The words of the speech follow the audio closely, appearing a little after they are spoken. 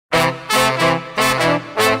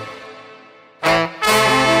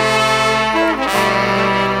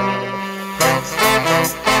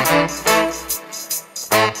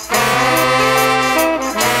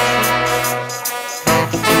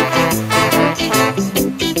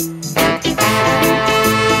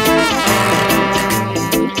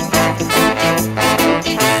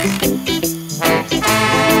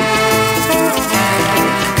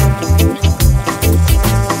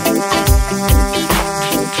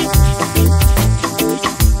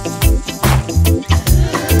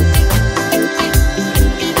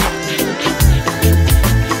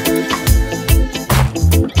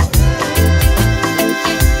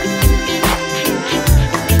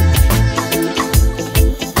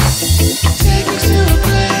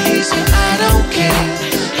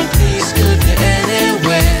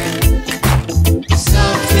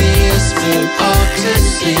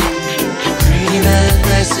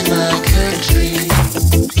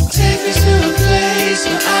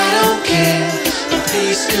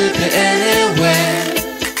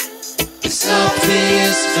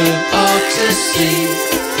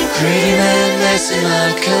in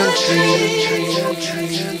our country.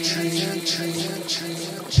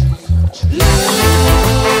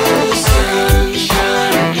 Love,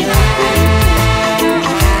 sunshine, and happiness.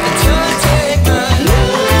 Don't take my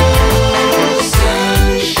love,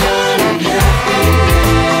 sunshine, and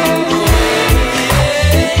happiness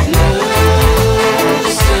away. Love,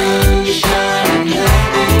 sunshine, and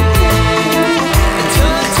happiness.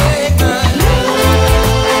 Don't take my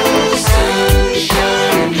love,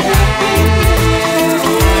 sunshine, and happiness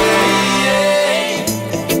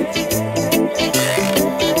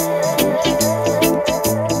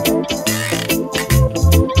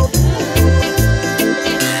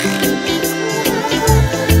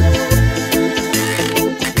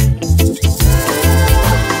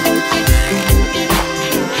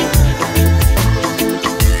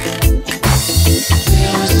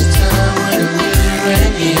There was a time when it really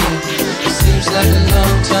ran here. It seems like a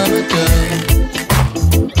long time ago.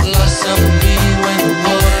 Lost some of me when the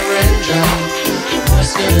water ran dry.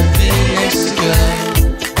 What's gonna be next to go?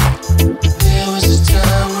 There was a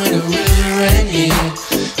time when it really ran here.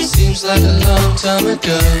 It seems like a long time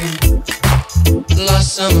ago. Lost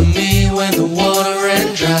some of me when the water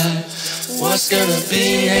ran dry. What's gonna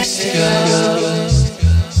be next to go?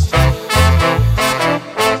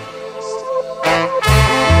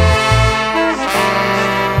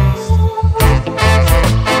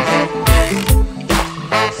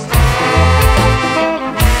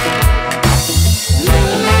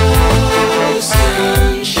 Love,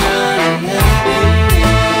 sunshine, and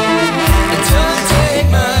happiness. Don't take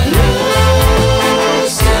my love,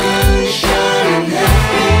 sunshine, and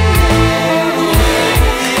happiness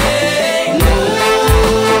away.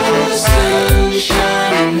 Love,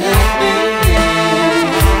 sunshine, and happiness.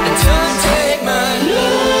 Don't take my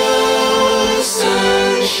love,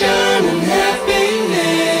 sunshine, and happiness.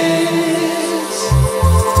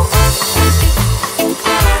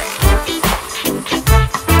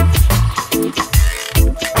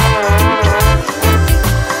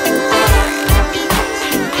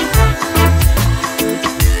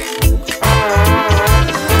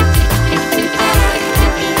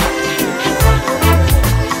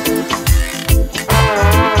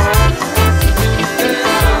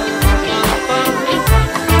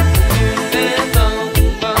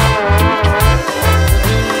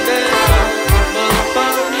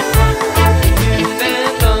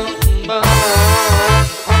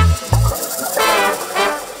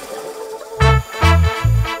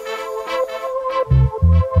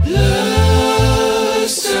 Love,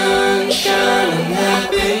 sunshine, and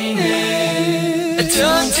happiness.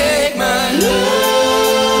 Don't take